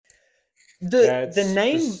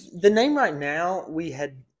The name right now we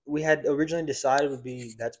had originally decided would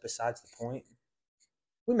be That's Besides the Point.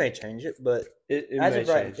 We may change it, but it may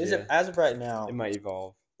change. as of right now, it might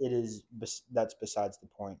evolve. It is That's Besides the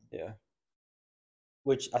Point. Yeah.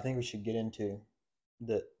 Which I think we should get into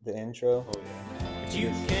the intro. Oh yeah. But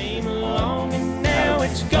you came along and now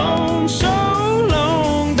it's gone so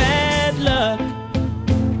long, bad luck.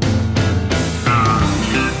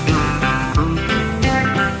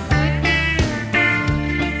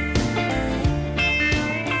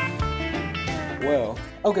 Well,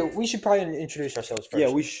 okay, we should probably introduce ourselves first. Yeah,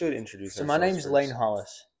 we should introduce ourselves. So my name's first. Lane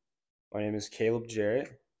Hollis. My name is Caleb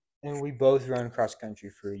Jarrett. And we both run cross country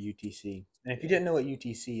for UTC. And if you didn't know what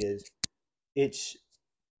UTC is, it's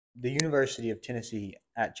the University of Tennessee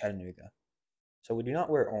at Chattanooga. So we do not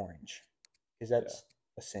wear orange because that's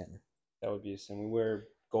a sin. That would be a sin. We wear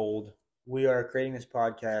gold. We are creating this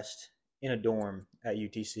podcast in a dorm at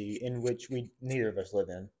UTC in which neither of us live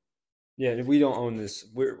in. Yeah, we don't own this.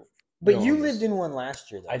 But you lived in one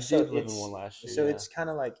last year, though. I did live in one last year. So it's kind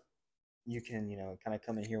of like you can, kind of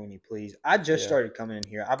come in here when you please. I just started coming in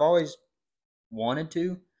here. I've always wanted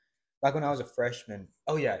to. Like when I was a freshman.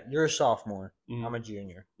 Oh, yeah, you're a sophomore. Mm-hmm. I'm a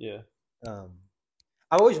junior. Yeah. I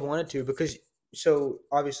always wanted to because, so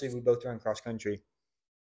obviously we both run cross country.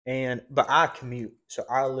 But I commute. So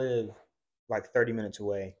I live like 30 minutes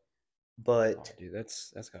away. But dude,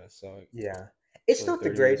 that's gotta suck. Yeah. It's not the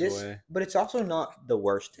greatest, but it's also not the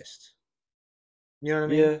worstest. You know what I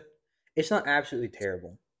mean? Yeah. It's not absolutely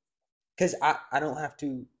terrible. Because I don't have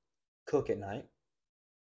to cook at night.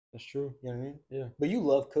 That's true. You know what I mean? Yeah. But you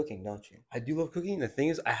love cooking, don't you? I do love cooking. The thing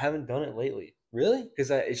is, I haven't done it lately. Really?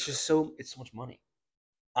 Because it's so much money.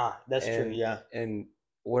 That's true, yeah. And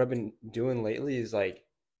what I've been doing lately is like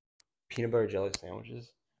peanut butter jelly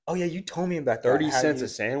sandwiches. Oh, yeah, you told me about that. 30 cents a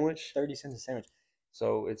sandwich? 30 cents a sandwich.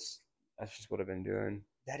 So that's just what I've been doing.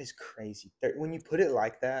 That is crazy. When you put it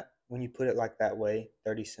like that way,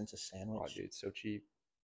 30 cents a sandwich. Oh, dude, it's so cheap.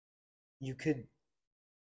 You could,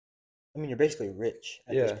 you're basically rich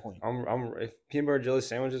at this point. If peanut butter jelly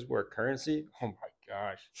sandwiches were a currency, oh my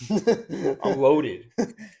gosh, I'm loaded.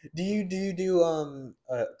 Do you do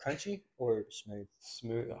crunchy or smooth?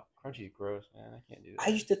 Smooth. Oh, crunchy is gross, man. I can't do that. I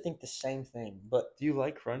used to think the same thing, but do you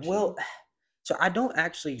like crunchy? Well, so I don't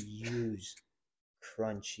actually use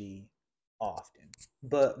crunchy often,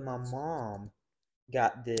 but my mom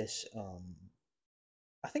got this.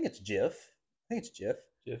 I think it's Jif. Jif.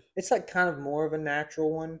 It's like kind of more of a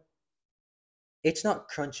natural one. It's not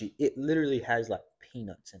crunchy. It literally has like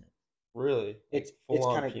peanuts in it. Really? It's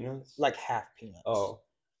kind of peanuts? Like half peanuts. Oh.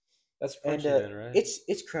 That's crunchy then, right?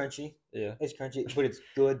 It's crunchy. Yeah. It's crunchy, but it's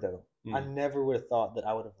good though. I never would have thought that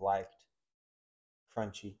I would have liked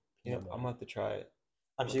crunchy peanut butter. I'm going to have to try it.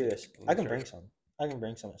 I'm serious. I can bring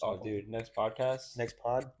some. Oh, dude. Next podcast? Next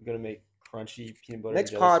pod? I'm going to make crunchy peanut butter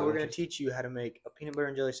Next pod, we're going to teach you how to make a peanut butter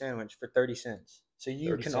and jelly sandwich for 30 cents. So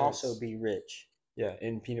you can also be rich. Yeah,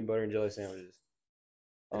 in peanut butter and jelly sandwiches.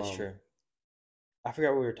 That's true. I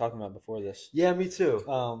forgot what we were talking about before this. Yeah, me too.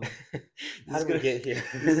 How did we get here?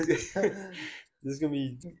 This is going to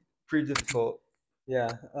be pretty difficult.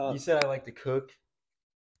 Yeah. You said I like to cook.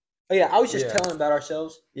 Oh, yeah. I was just telling about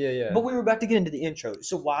ourselves. Yeah. But we were about to get into the intro.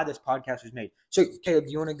 So why this podcast was made. So, Caleb,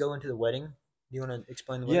 do you want to go into the wedding? Do you want to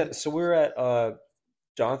explain the wedding? Yeah, so we're at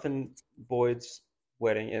Jonathan Boyd's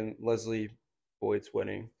wedding and Leslie Boyd's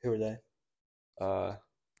wedding. Who are they?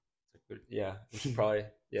 We should probably,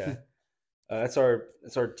 that's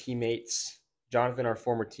our teammates. Jonathan, our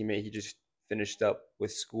former teammate, he just finished up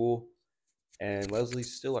with school, and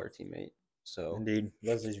Leslie's still our teammate. So indeed,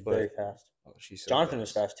 Leslie's very fast. Oh, she's so Jonathan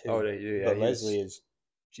fast. was fast too. Oh, yeah. But Leslie is.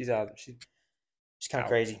 She's out. She's kind of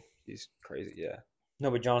crazy. He's crazy, yeah. No,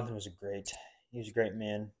 but Jonathan was he was a great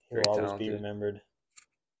man. He'll always be remembered.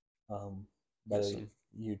 By the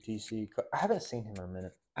UTC. I haven't seen him in a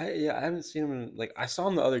minute. I haven't seen him I saw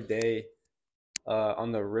him the other day,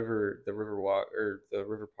 on the river walk or the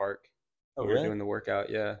river park. Oh, really? We were doing the workout,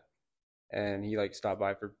 yeah. And he stopped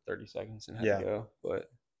by for 30 seconds and had to go, but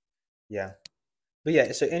yeah. But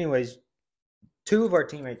yeah, so anyways, 2 of our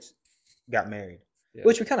teammates got married,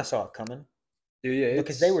 which we kind of saw it coming. Dude, yeah.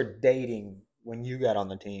 Because they were dating when you got on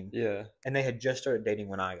the team. Yeah. And they had just started dating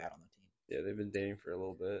when I got on the team. Yeah, they've been dating for a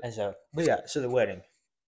little bit. And so, so the wedding.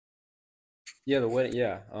 Yeah, the wedding,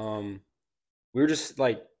 yeah. We were just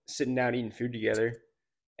sitting down eating food together,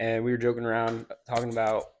 and we were joking around talking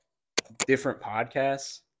about different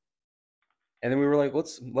podcasts. And then we were like,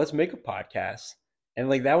 let's make a podcast.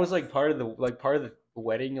 And that was part of the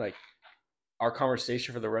wedding, our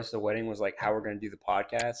conversation for the rest of the wedding was how we're going to do the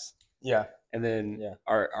podcast. Yeah. And then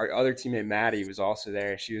our other teammate Maddie was also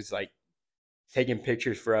there. She was taking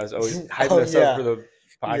pictures for us, always Oh, hyping us yeah. up for the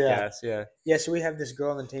podcast. Yeah. Yeah, so we have this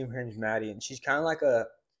girl on the team. Her name's Maddie, and she's kind of like a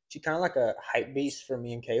hype beast for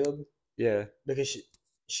me and Caleb Yeah. because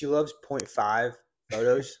she loves 0.5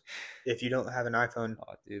 photos. If you don't have an iPhone,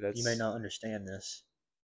 Oh, dude, that's you may not understand this.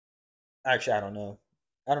 Actually, I don't know.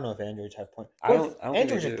 I don't know if Androids have point. I don't think they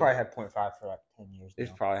Androids have do. probably had 0.5 for like 10 years now.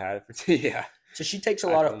 They've probably had it for 2. Yeah. So she takes a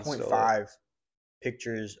lot of iPhone's still 0.5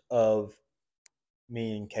 pictures of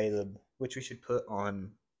me and Caleb, which we should put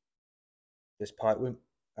on this pod.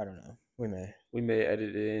 I don't know. We may. We may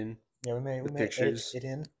edit it in. Yeah, we may The edit pictures. it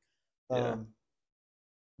in. Yeah.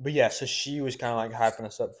 But yeah, so she was kind of like hyping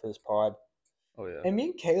us up for this pod, Oh yeah. and me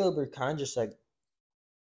and Caleb are kind of just like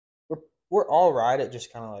we're all right at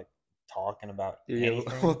just kind of like talking about Dude, yeah,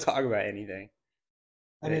 anything. we'll talk about anything.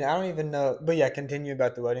 I mean, I don't even know, but yeah, continue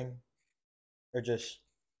about the wedding, or just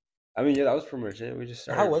I mean, yeah, that was pretty much it. We just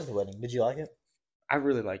started. how was the wedding? Did you like it? I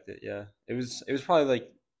really liked it. Yeah, it was probably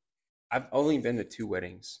like I've only been to 2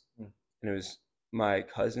 weddings, and it was my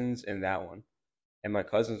cousin's and that one. And my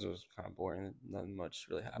cousin's was kind of boring. Nothing much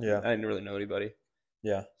really happened. Yeah. I didn't really know anybody.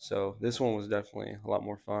 Yeah, So this one was definitely a lot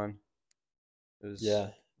more fun. It was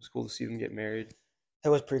cool to see them get married.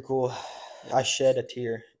 that was pretty cool. I shed a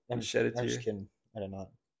tear. You shed a I'm just tear? kidding. I did not.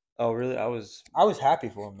 Oh really? I was happy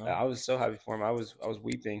for him though. I was so happy for him. I was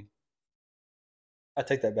weeping. I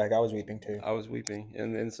take that back. I was weeping too. I was weeping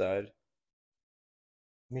in the inside.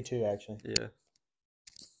 Me too, actually. Yeah.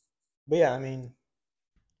 But yeah, I mean,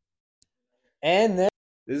 and then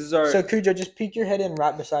This is our so Cujo, just peek your head in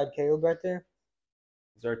right beside Caleb right there.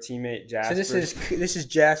 this is our teammate Jasper. So this is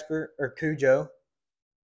Jasper or Cujo,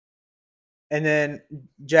 and then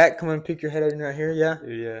Jack. Come on, peek your head in right here. Yeah,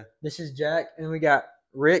 Dude, yeah. this is Jack, and we got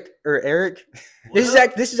Rick or Eric. This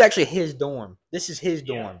is actually his dorm. This is his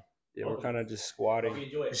dorm. Yeah, we're kind of just squatting.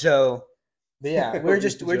 So, but yeah, we're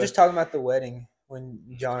just Enjoy. talking about the wedding when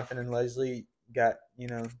Jonathan and Leslie got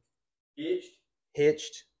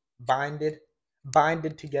hitched,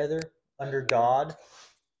 binded together under God.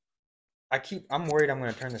 I'm worried I'm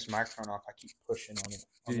going to turn this microphone off. I keep pushing on it.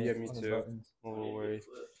 Dude, yeah, me on the too. buttons. I'm a little worried.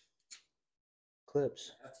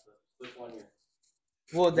 Clips.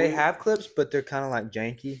 Well, they have clips, but they're kind of like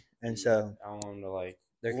janky, and so I don't want them to like.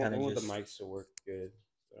 they're I kind want of the just mics to work good.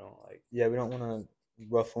 So I don't like. yeah. We don't want to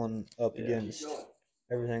ruffle them up Yeah. against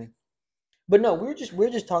everything. But no, we're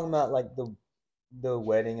just talking about like the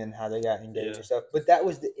wedding and how they got engaged Yeah. and stuff. But that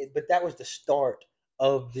was the start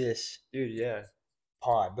of this Dude, yeah.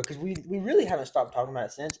 pod because we really haven't stopped talking about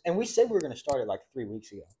it since. And we said we were going to start it like 3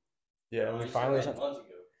 weeks ago. Yeah, and we finally found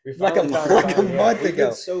Like a month We've ago.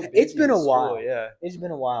 been so It's busy been in a while. school, yeah, It's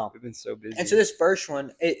been a while. we've been so busy. And so this first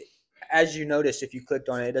one, as you notice, if you clicked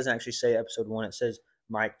on it, it doesn't actually say episode 1. It says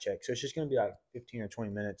mic check. So it's just going to be like 15 or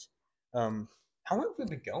 20 minutes. How long have we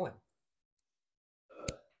been going?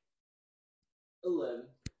 11.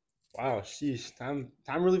 Wow, sheesh, time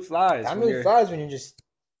really flies. Time when really you're- flies when you're just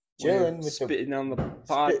when you're chilling with the spitting on the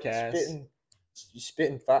podcast.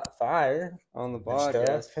 spitting fire on the and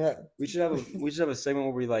podcast. stuff. Yeah. We should have a segment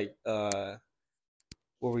where we like where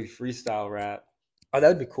we freestyle rap. Oh, that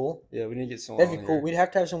would be cool. Yeah, we need to get someone. That'd be on cool. here. We'd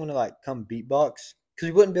have to have someone to like come beatbox because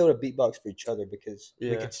we wouldn't be able to beatbox for each other because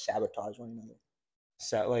we Yeah. could sabotage one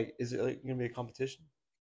another. Like, is it like gonna be a competition?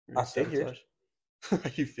 I figured.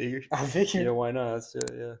 You figured? I figured. Yeah, why not? Let's do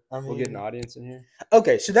it. Yeah, I we'll get an mean- audience in here.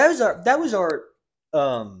 Okay, so that was our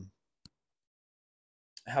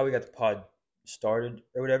how we got the pod started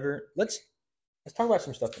or whatever. Let's talk about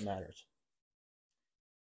some stuff that matters.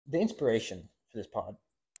 The inspiration for this pod.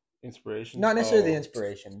 Inspiration. Not necessarily the Oh,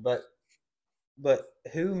 inspiration, but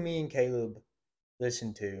who me and Caleb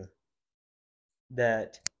listen to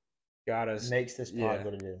that got us. makes this pod yeah.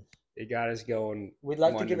 what it is. It got us going. We'd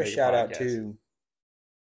like to wanting give a make shout out podcast to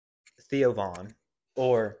Theo Vaughn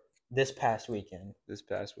or This Past Weekend. this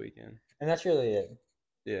past weekend. And that's really it.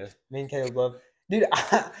 Yeah, Me and Caleb love. Dude,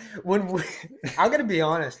 I'm gonna be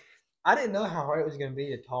honest. I didn't know how hard it was gonna be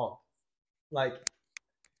to talk, like,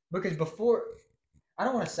 because before, I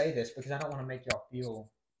don't want to say this because I don't want to make y'all feel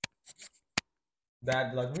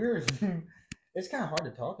bad. Like it's kind of hard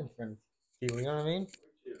to talk in front of people. You know what I mean?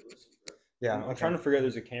 Yeah. I'm trying to forget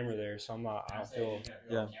there's a camera there, so I'm not. I don't feel.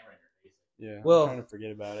 Yeah. Yeah. Well- I'm trying to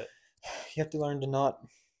forget about it. You have to learn to not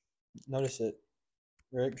notice it,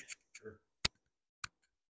 Rick. Sure.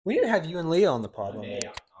 We need to have you and Leah on the pod one day.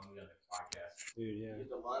 I'm gonna podcast. Dude, yeah. Get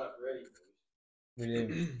the lineup ready. We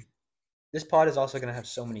do. This pod is also gonna have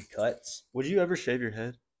so many cuts. Would you ever shave your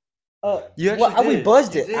head? You we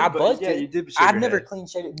buzzed You it. did, I but- buzzed yeah, it. you did. shave I've your never head. clean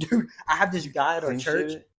shaved it, dude. I have this guy at our Clean shave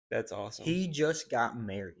church. it? That's awesome. He just got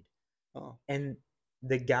married, Oh, and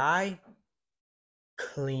the guy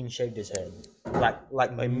clean shaved his head, like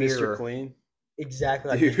Like mirror, Mr. Clean.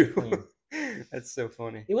 exactly like Mr. Dude, Clean. that's so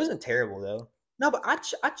funny. It wasn't terrible though. No, but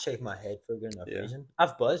I'd shave my head for a good enough Yeah. reason.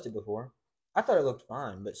 I've buzzed it before. I thought it looked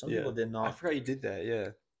fine, but some Yeah. people did I not forgot you did that. Yeah,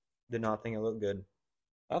 think it looked good.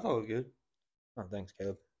 I thought it was good. Oh, thanks,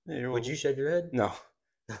 Caleb. Yeah, you're Would welcome. you shave your head? No,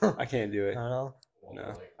 Not I can't do it. at all.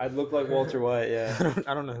 No, I'd look like Walter White. Yeah,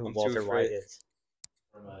 I don't know who I'm too Walter White afraid. is.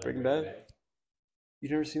 Breaking Bad? You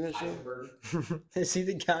never seen that show? Is he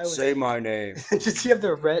the guy with? Say my name. Does he have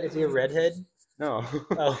the red? Is he a redhead? No,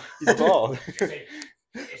 Oh, he's bald.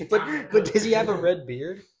 but does he have a red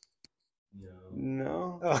beard?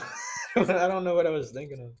 No, Oh, I don't know what I was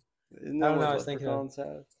thinking of. Isn't I that don't know, what I was thinking of- leprechauns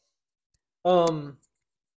have?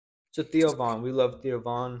 So Theo Vaughn, we love Theo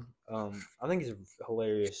Vaughn. I think he's a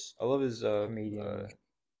hilarious. I love his Comedian.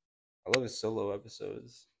 I love his solo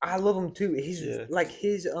episodes. I love him too. He's Yeah. like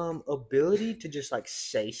his ability to just like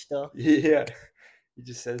say stuff Yeah, he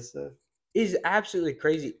just says stuff. is absolutely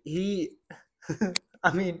crazy. He,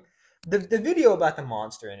 I mean, the video about the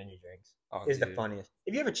Monster energy drinks Oh, is the dude. funniest.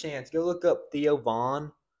 If you have a chance, go look up Theo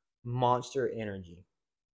Vaughn Monster Energy.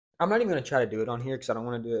 I'm not even gonna try to do it on here because I don't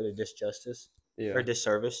want to do it a disjustice Yeah, or a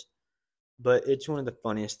disservice, but it's one of the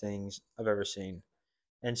funniest things I've ever seen.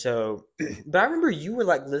 And so, but I remember you were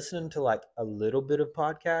like listening to like a little bit of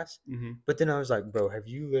podcasts, mm-hmm. but then I was like, bro, have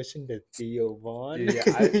you listened to Theo Vaughn? Dude,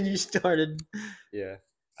 yeah, and you started. Yeah.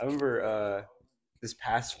 I remember this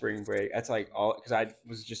past spring break. That's like all because I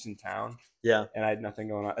was just in town Yeah, and I had nothing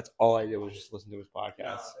going on. That's all I did was just listen to his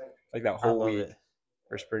podcast, like that I whole love week it.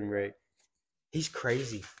 for spring break. He's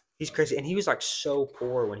crazy. He's crazy, and he was like so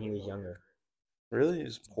poor when he was younger. Really, he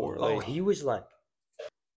was poor. Oh, Like, he was like,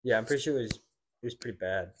 yeah, I'm pretty sure it was pretty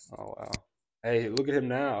bad. oh wow. Hey, look at him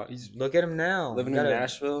now. He's Look at him now, living in Gotta-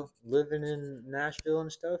 Nashville. living in Nashville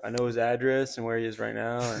and stuff. I know his address and where he is right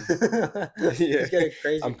now. And He's got a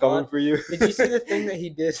crazy. I'm coming pod- for you. Did you see the thing that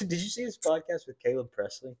he did? Did you see his podcast with Caleb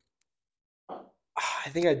Presley? I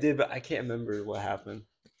think I did, but I can't remember what happened.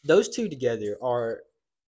 Those two together are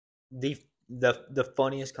the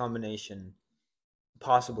funniest combination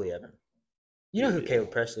possibly ever. You know who Yeah.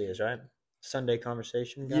 Caleb Presley is, right? Sunday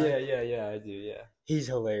Conversation guy. Yeah, I do. Yeah, He's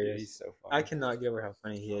yeah, hilarious. he's so funny. I cannot get over how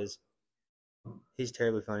funny he is. He's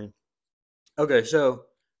terribly funny. Okay, so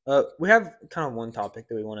we have kind of one topic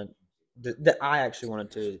that we wanted that I actually wanted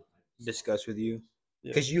to discuss with you Yeah.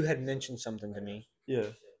 because you had mentioned something to me, Yeah.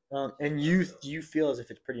 and you feel as if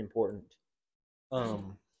it's pretty important.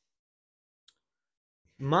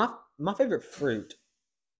 My favorite fruit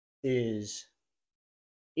is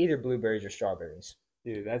either blueberries or strawberries,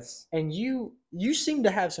 Dude, that's and you seem to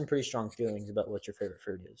have some pretty strong feelings about what your favorite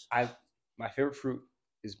fruit is. my favorite fruit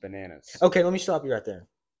is bananas. Okay, let me stop you right there.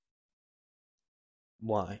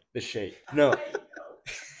 Why? The shape. No.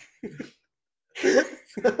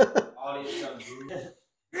 All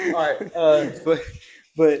right.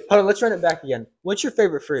 But Hold on, let's run it back again. What's your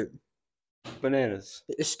favorite fruit? bananas.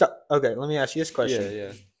 Okay, let me ask you this question.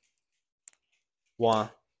 Yeah. Why?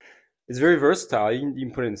 It's very versatile. You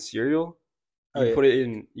can put it in cereal. You Oh, can yeah. put it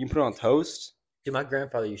in. You can put it on toast. Dude, my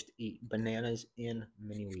grandfather used to eat bananas in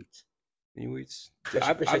mini wheats. Mini wheats. That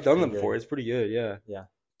I've shit's done them pretty before. good. It's pretty good. Yeah. Yeah.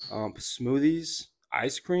 Smoothies,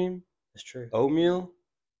 ice cream, That's true. oatmeal.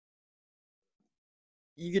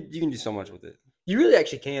 You can do so much with it. You really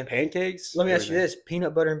actually can. Pancakes. Let me ask you everything. this: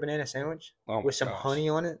 peanut butter and banana sandwich Oh my with some gosh. honey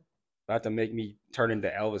on it, About to make me turn into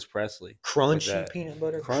Elvis Presley. crunchy that. peanut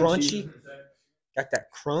butter, Crunchy. crunchy. Got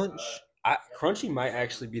that crunch. Crunchy might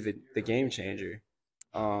actually be the game changer.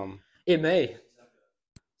 It may.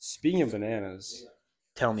 Speaking of bananas,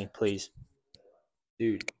 Tell me, please.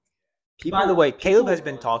 dude. By the way, Caleb has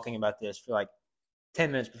been talking about this for like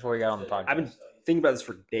 10 minutes before he got on the podcast. I've been thinking about this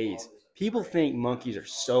for days. People think monkeys are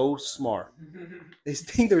so smart. They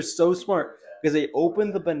think they're so smart because they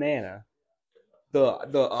open the banana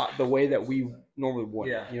the way that we normally would.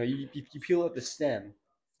 Yeah. You know, you peel out the stem.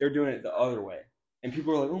 They're doing it the other way, and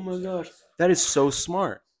people are like, "Oh my gosh, that is so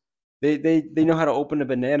smart." They know how to open a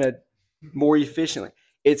banana more efficiently.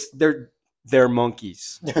 They're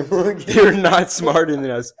monkeys. They're not smarter than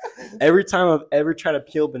us. Every time I've ever tried to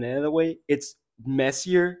peel banana that way, it's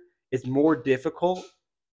messier. It's more difficult.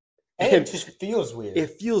 And it just feels weird. It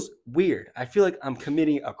feels weird. I feel like I'm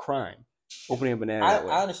committing a crime opening a banana that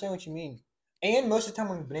way. I understand what you mean. And most of the time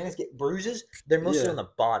when bananas get bruises, they're mostly Yeah. on the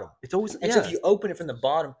bottom. It's always And so if you open it from the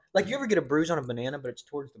bottom, like you ever get a bruise on a banana, but it's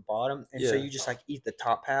towards the bottom, and so Yeah. you just like eat the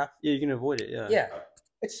top half. you can avoid it. Yeah. Yeah,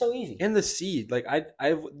 it's so easy. And the seed, like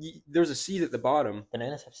there's a seed at the bottom.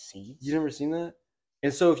 Bananas have seeds. You never seen that?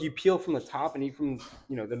 And so if you peel from the top and eat from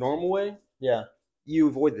the normal way, Yeah, you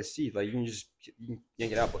avoid the seed. Like you can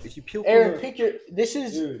yank it out. But if you peel, Aaron, from the, pick your. This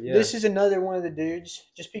is Dude, yeah. this is another one of the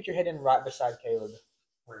dudes. Just pick your head in right beside Caleb,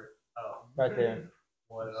 right there.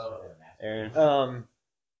 What Aaron,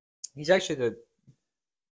 He's actually the.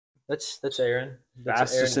 That's Aaron. That's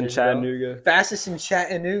fastest Aaron in Isabel. Chattanooga. Fastest in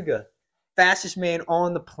Chattanooga. Fastest man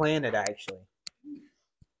on the planet, actually.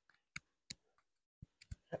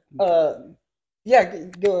 Yeah,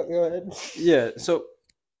 go ahead. Yeah, so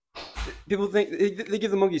people think they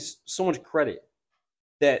give the monkeys so much credit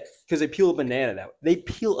that because they peel a banana that way. They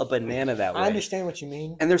peel a banana that way. I understand what you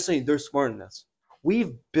mean. And they're saying they're smarter than us.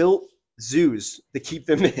 We've built zoos to keep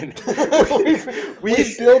them in.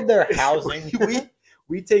 we build their housing.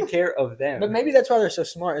 we take care of them. But maybe that's why they're so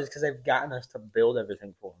smart, is because they've gotten us to build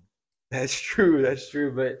everything for them. That's true. That's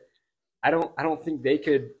true. But I don't think they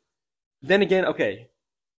could. Then again, okay,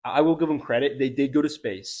 I will give them credit. They did go to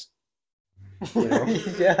space. You know?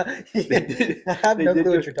 Yeah. did- I have they no did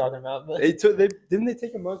clue go- what you're talking about. But Didn't they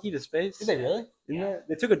take a monkey to space? did they really? Didn't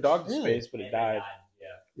they took a dog to Really? space, but it died.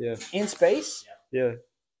 Yeah. Yeah, In space? yeah,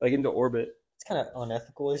 like into orbit It's kind of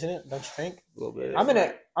unethical, isn't it? Don't you think? a little bit.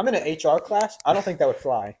 I'm in an HR class. I don't think that would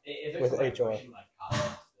fly. With HR. HR.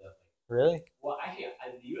 Really? Well, actually,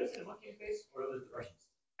 the U.S. sent a monkey in space, or it was the Russians?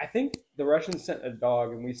 I think the Russians sent a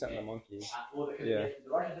dog and we sent a monkey. Well, because Yeah. the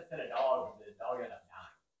Russians had sent a dog, the dog ended up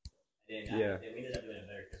dying. And then, Yeah. then we ended up doing it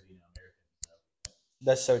better because we know Americans and stuff.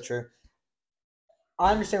 That's so true.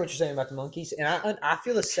 I understand what you're saying about the monkeys, and I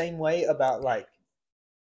feel the same way about like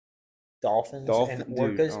dolphins and Dude,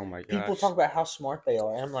 orcas. oh my gosh. People talk about how smart they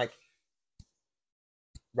are, and I'm like,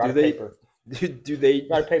 write Do a they- paper. Do they?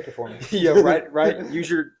 Write a paper for me. Yeah, right. Use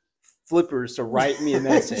your flippers to write me an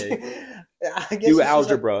essay. I guess it's Do just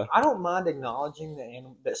algebra. like, I don't mind acknowledging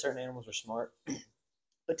that certain animals are smart,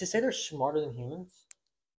 but to say they're smarter than humans,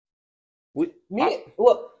 we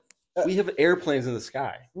we have airplanes in the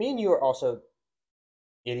sky. me and you are also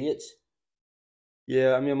idiots,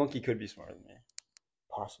 Yeah, I mean a monkey could be smarter than me.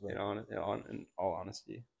 possibly. In all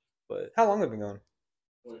honesty, but How long have we been going?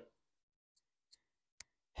 What?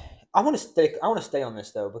 I want to stay on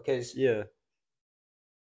this though, because yeah,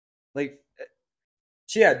 like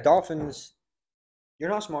so yeah, dolphins. You're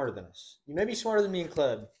not smarter than us. You may be smarter than me and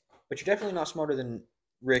Club, but you're definitely not smarter than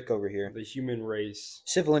Rick over here. the human race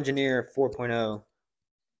Civil engineer 4.0.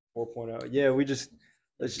 4.0. Yeah,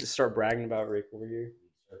 let's just start bragging about Rick over here.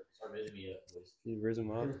 Start visiting me up, please. You raise him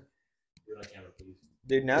up. Do it on camera, please.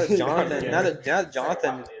 Dude, now that Jonathan, Yeah. now that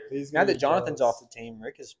Jonathan, He's now gonna that be Jonathan's jealous. off the team,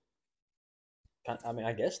 Rick is. I mean,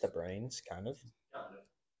 I guess the brains, kind of, Kind of.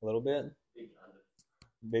 a little bit, Big kind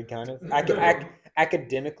of. big kind of.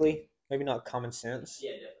 Academically, maybe not common sense.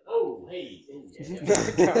 Yeah, definitely. Oh, hey.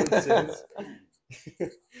 Yeah. Common sense.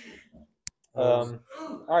 All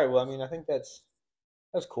right. Well, I mean, I think that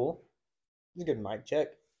was cool. It's a good mic check.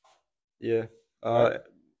 Yeah. Right.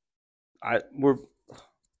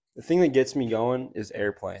 The thing that gets me going is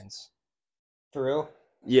airplanes. For real.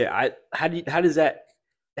 Yeah, how does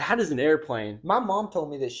an airplane? My mom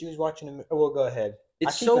told me that she was watching him. Oh, well, go ahead.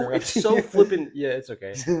 It's keep so interrupting you. flippin'. Yeah, it's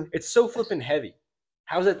okay. It's so flippin' heavy.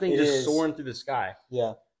 How's that thing It just is. soaring through the sky?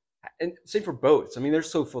 Yeah. And same for boats. I mean, they're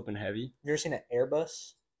so flippin' heavy. You ever seen an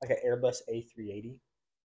Airbus? Like an Airbus A380?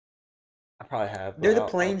 I probably have. but They're the I'll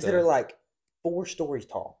planes have that to- are like 4 stories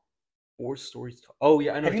tall. 4 stories tall. Oh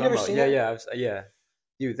yeah, I know. Have what you you're never talking seen about. that? Yeah.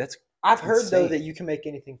 Dude, that's I've heard though Insane. that you can make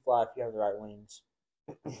anything fly if you have the right wings.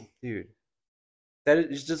 dude. It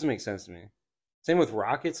just doesn't make sense to me. Same with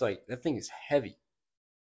rockets. Like that thing is heavy.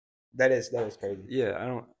 That is crazy. Yeah, I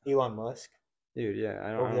don't. Elon Musk Dude, yeah,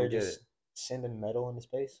 I over don't there get just it. sending metal into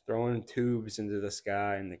space. Throwing tubes into the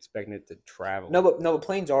sky and expecting it to travel. No, but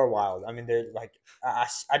planes are wild. I mean, they're like I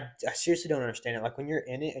seriously don't understand it. Like when you're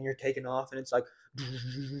in it and you're taking off and it's like,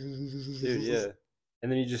 dude, yeah.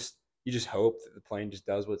 And then you just hope that the plane just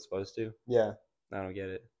does what it's supposed to. yeah. I don't get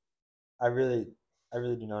it. I really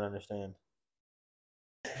do not understand.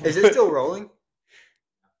 Is it still rolling?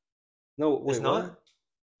 No, wait, It's what? not?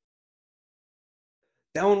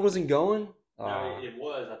 That one wasn't going. No, Aw, it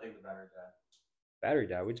was. I think the battery died. battery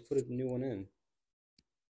died. We just put a new one in.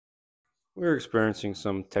 We're experiencing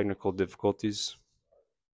some technical difficulties.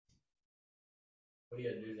 What do you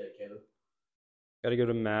gotta do that, Caleb? Got to go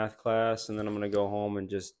to math class, and then I'm gonna go home and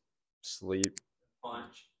just sleep.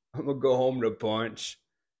 Punch. I'm gonna go home to punch.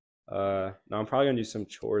 No, I'm probably gonna do some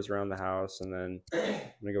chores around the house, and then I'm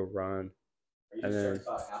gonna go run. Are you And then-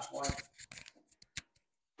 certified housewife?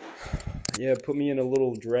 Yeah, put me in a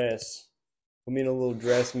little dress. Put me in a little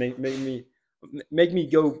dress. Make me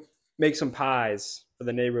go make some pies for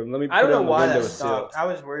the neighborhood. Let me. Put I don't it know on the why that windowsill. stopped. I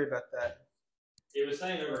was worried about that. It was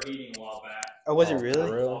saying they were heating a while back. Oh, was it Oh, really?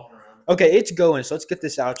 for real? Walking around. Okay, it's going. So let's get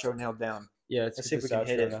this outro nailed down. Yeah, Let's see if we can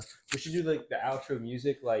hit it. We should do like the outro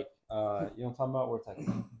music, like you know what I'm talking about, where it's like.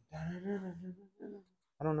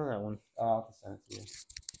 I don't know that one. I'll have to send it to you.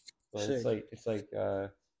 But Sick. it's like yeah,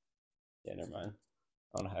 never mind.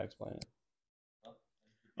 I don't know how to explain it.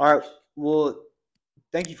 All right. Well,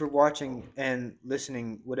 thank you for watching and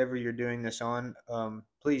listening. Whatever you're doing this on,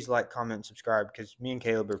 please like, comment, and subscribe because me and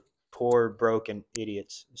Caleb are poor, broken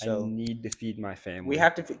idiots. I So need to feed my family. we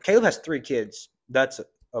have to. Caleb has 3 kids. That's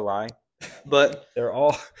a lie, but They're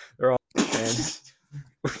all fans.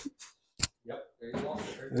 Yep. There you go.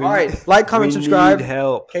 all right. Like, comment, subscribe. Need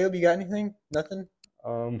help. Caleb, you got anything? Nothing.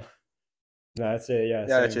 No, that's it. Yeah.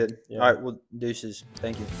 Yeah, that's same. it. Yeah. All right. Well, deuces.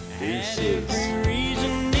 Thank you. Deuces. Every reason